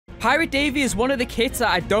Pirate Davey is one of the kits that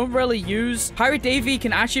I don't really use. Pirate Davey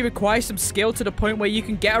can actually require some skill to the point where you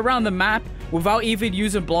can get around the map without even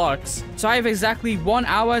using blocks. So I have exactly 1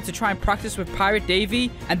 hour to try and practice with Pirate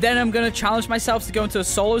Davey, and then I'm going to challenge myself to go into a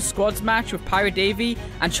solo squads match with Pirate Davey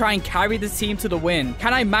and try and carry the team to the win.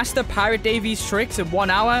 Can I master Pirate Davey's tricks in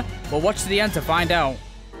 1 hour? Well, watch to the end to find out.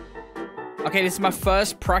 Okay, this is my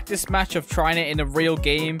first practice match of trying it in a real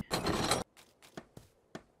game.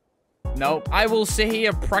 Nope. I will sit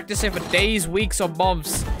here and practice it for days, weeks, or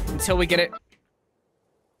months until we get it.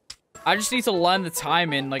 I just need to learn the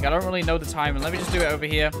timing. Like, I don't really know the timing. Let me just do it over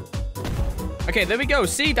here. Okay, there we go.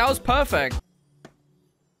 See, that was perfect.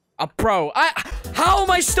 Bro, how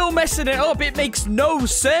am I still messing it up? It makes no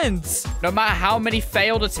sense. No matter how many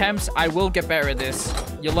failed attempts, I will get better at this.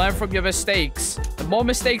 You learn from your mistakes. The more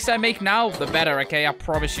mistakes I make now, the better, okay? I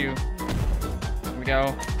promise you. Here we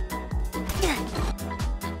go.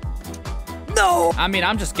 No! I mean,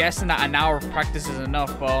 I'm just guessing that an hour of practice is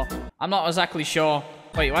enough, but I'm not exactly sure.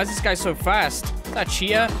 Wait, why is this guy so fast? Is that a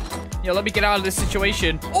cheater? Yo, let me get out of this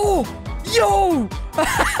situation. Oh! Yo!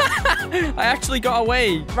 I actually got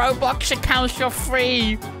away. Roblox accounts for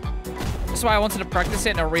free. That's why I wanted to practice it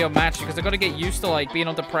in a real match, because I got to get used to, like, being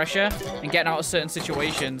under pressure and getting out of certain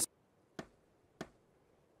situations.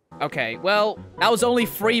 Okay, well, that was only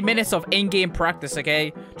 3 minutes of in-game practice,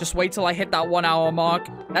 okay? Just wait till I hit that 1 hour mark.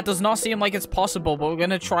 That does not seem like it's possible, but we're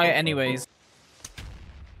gonna try it anyways.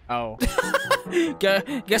 Oh.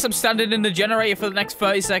 Guess I'm standing in the generator for the next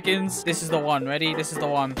 30 seconds. This is the one. Ready? This is the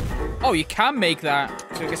one. Oh, you can make that.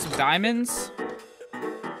 So we get some diamonds.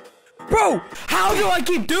 Bro, how do I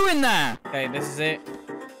keep doing that? Okay, this is it.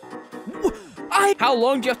 How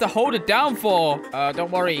long do you have to hold it down for?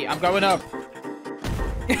 Don't worry. I'm going up.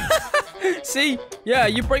 See? Yeah,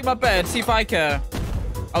 you break my bed. See if I care.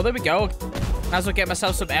 Oh, there we go. Might as well get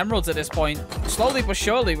myself some emeralds at this point. Slowly but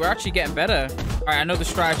surely, we're actually getting better. All right, I know the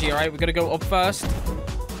strategy, all right? We're going to go up first.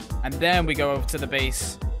 And then we go over to the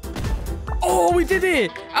base. Oh, we did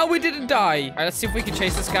it. Oh, we didn't die. All right, let's see if we can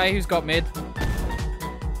chase this guy who's got mid.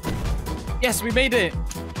 Yes, we made it.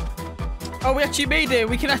 Oh, we actually made it.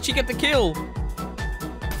 We can actually get the kill.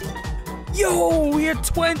 Yo, we had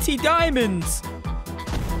 20 diamonds.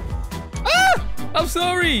 Ah! I'm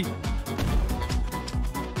sorry.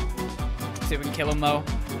 Let's see if we can kill him, though.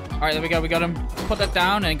 All right, there we go. We got him. Put that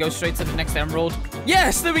down and go straight to the next emerald.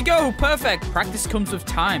 Yes, there we go. Perfect. Practice comes with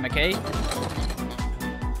time, okay?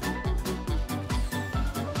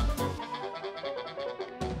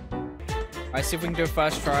 All right, see if we can do a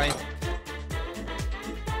first try.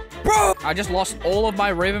 Bro! I just lost all of my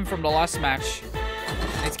rhythm from the last match.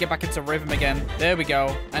 I need to get back into rhythm again. There we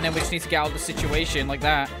go. And then we just need to get out of the situation like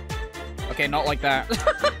that. Okay, not like that.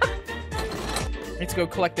 I need to go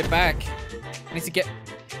collect it back. I need to get...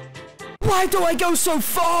 Why do I go so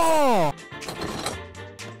far?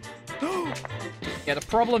 Yeah, the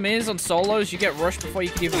problem is on solos, you get rushed before you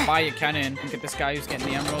can even buy your cannon. Look at this guy who's getting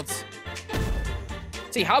the emeralds.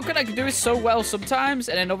 See, how could I do it so well sometimes,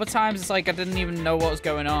 and then other times it's like I didn't even know what was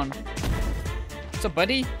going on. What's up,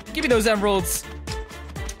 buddy? Give me those emeralds.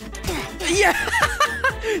 Yeah.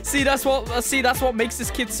 See, that's what makes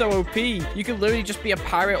this kid so OP. You can literally just be a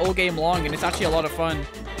pirate all game long, and it's actually a lot of fun.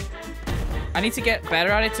 I need to get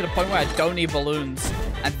better at it to the point where I don't need balloons,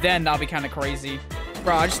 and then that'll be kind of crazy.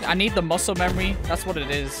 Bro, I need the muscle memory. That's what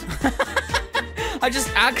it is. I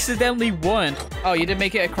just accidentally won. Oh, you didn't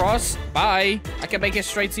make it across? Bye. I can make it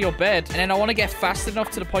straight to your bed. And then I want to get fast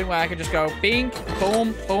enough to the point where I can just go bing,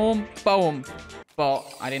 boom, boom, boom. But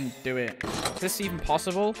I didn't do it. Is this even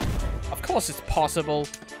possible? Of course it's possible.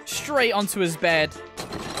 Straight onto his bed.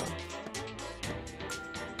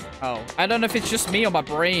 Oh, I don't know if it's just me or my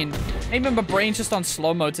brain. Maybe my brain's just on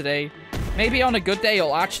slow mode today. Maybe on a good day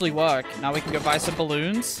it'll actually work. Now we can go buy some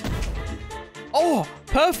balloons. Oh,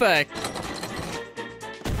 perfect.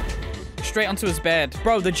 Straight onto his bed.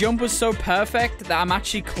 Bro, the jump was so perfect that I'm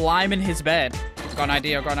actually climbing his bed. Got an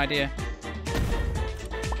idea, I've got an idea.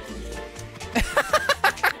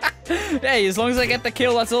 Hey, as long as I get the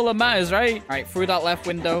kill, that's all that matters, right? All right, through that left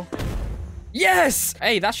window. Yes!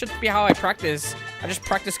 Hey, that should be how I practice. I just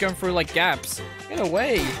practice going through, like, gaps. Get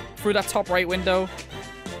away. Through that top right window.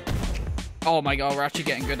 Oh my god, we're actually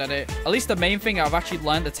getting good at it. At least the main thing, I've actually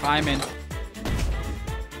learned the timing.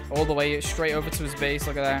 All the way straight over to his base.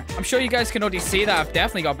 Look at that. I'm sure you guys can already see that I've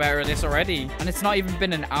definitely got better at this already. And it's not even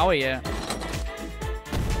been an hour yet.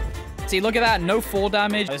 See, look at that. No fall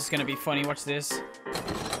damage. Oh, this is going to be funny. Watch this.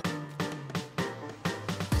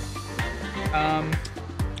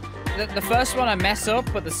 The first one I mess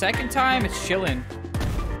up, but the second time it's chilling.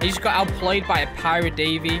 He just got outplayed by a Pirate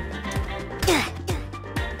Davey.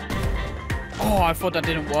 Oh, I thought that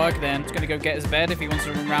didn't work then. He's gonna go get his bed if he wants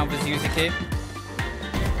to run around with his user kit.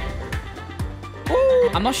 Woo!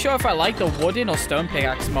 I'm not sure if I like the wooden or stone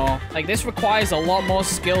pickaxe more. Like, this requires a lot more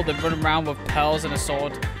skill than running around with pearls and a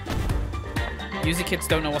sword. User kits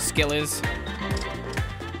don't know what skill is.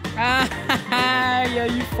 Ah, yeah,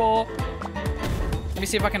 you fought. Let me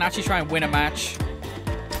see if I can actually try and win a match.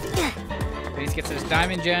 Please get to this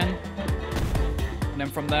diamond gen. And then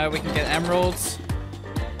from there, we can get emeralds.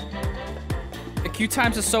 The queue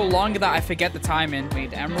times are so long that I forget the timing. We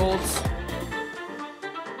need emeralds.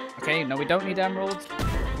 Okay, no, we don't need emeralds.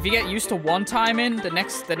 If you get used to one timing, the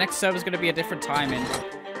next server is going to be a different timing.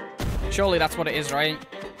 Surely that's what it is, right?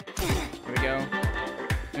 Here we go.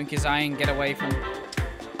 Monkey's eyeing, get away from...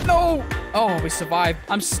 No! Oh, we survived.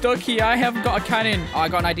 I'm stuck here. I haven't got a cannon. Oh, I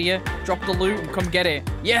got an idea. Drop the loot and come get it.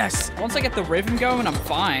 Yes! Once I get the rhythm going, I'm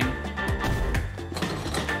fine.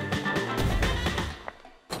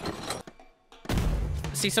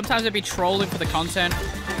 See, sometimes I'd be trolling for the content,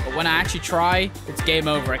 but when I actually try, it's game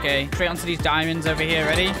over, okay? Straight onto these diamonds over here.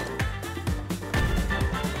 Ready?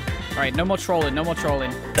 All right, no more trolling. No more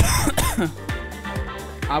trolling.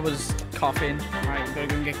 I was coughing. All right, we're gonna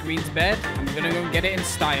go and get Green's bed, and we're gonna go and get it in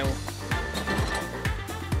style.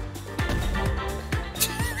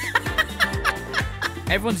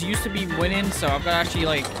 Everyone's used to be winning, so I've got to actually,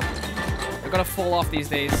 like, I've got to fall off these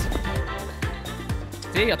days.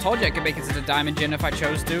 See, I told you I could make it to the diamond gen if I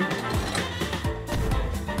chose to.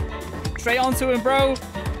 Straight onto him, bro.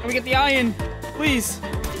 Let me get the iron, please.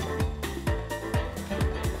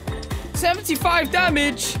 75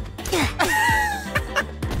 damage.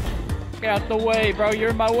 Get out the way, bro. You're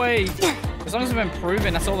in my way. As long as I'm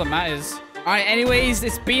improving, that's all that matters. All right, anyways,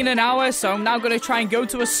 it's been an hour, so I'm now going to try and go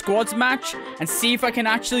to a squads match and see if I can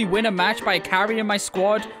actually win a match by carrying my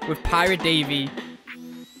squad with Pirate Davey.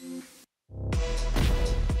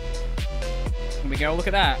 Here we go. Look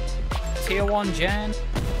at that. Tier 1 gen.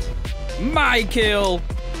 My kill.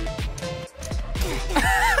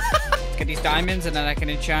 Let's get these diamonds and then I can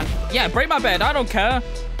enchant. Yeah, break my bed. I don't care.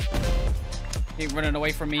 Keep running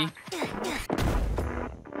away from me.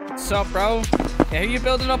 What's up, bro? Yeah, who you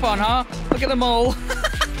building up on, huh? Look at them all.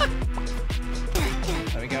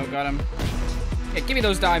 There we go. Got him. Yeah, give me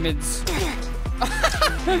those diamonds.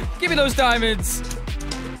 Give me those diamonds.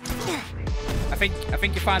 I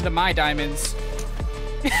think you found my diamonds.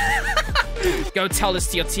 Go tell this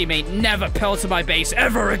to your teammate. Never pearl to my base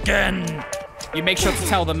ever again. You make sure to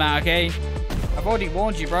tell them that, okay? I've already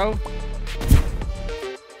warned you, bro.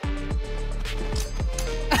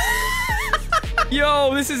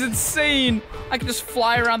 Yo, this is insane. I can just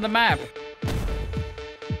fly around the map.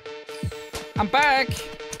 I'm back.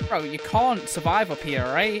 Bro, you can't survive up here,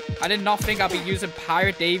 right? I did not think I'd be using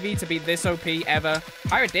Pirate Davey to be this OP ever.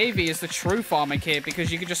 Pirate Davey is the true farming kid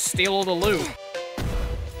because you can just steal all the loot.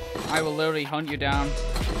 I will literally hunt you down.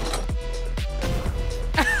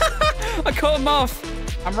 I cut him off.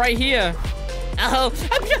 I'm right here. Oh,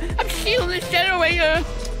 I'm stealing this generator.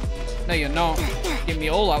 No, you're not. Give me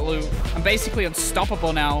all that loot. I'm basically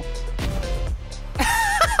unstoppable now.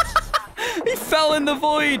 He fell in the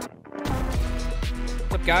void.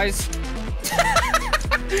 What's up, guys?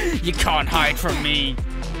 You can't hide from me.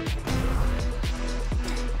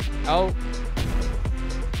 Oh.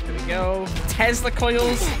 Here we go. Tesla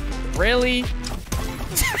coils. Really?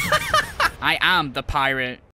 I am the pirate.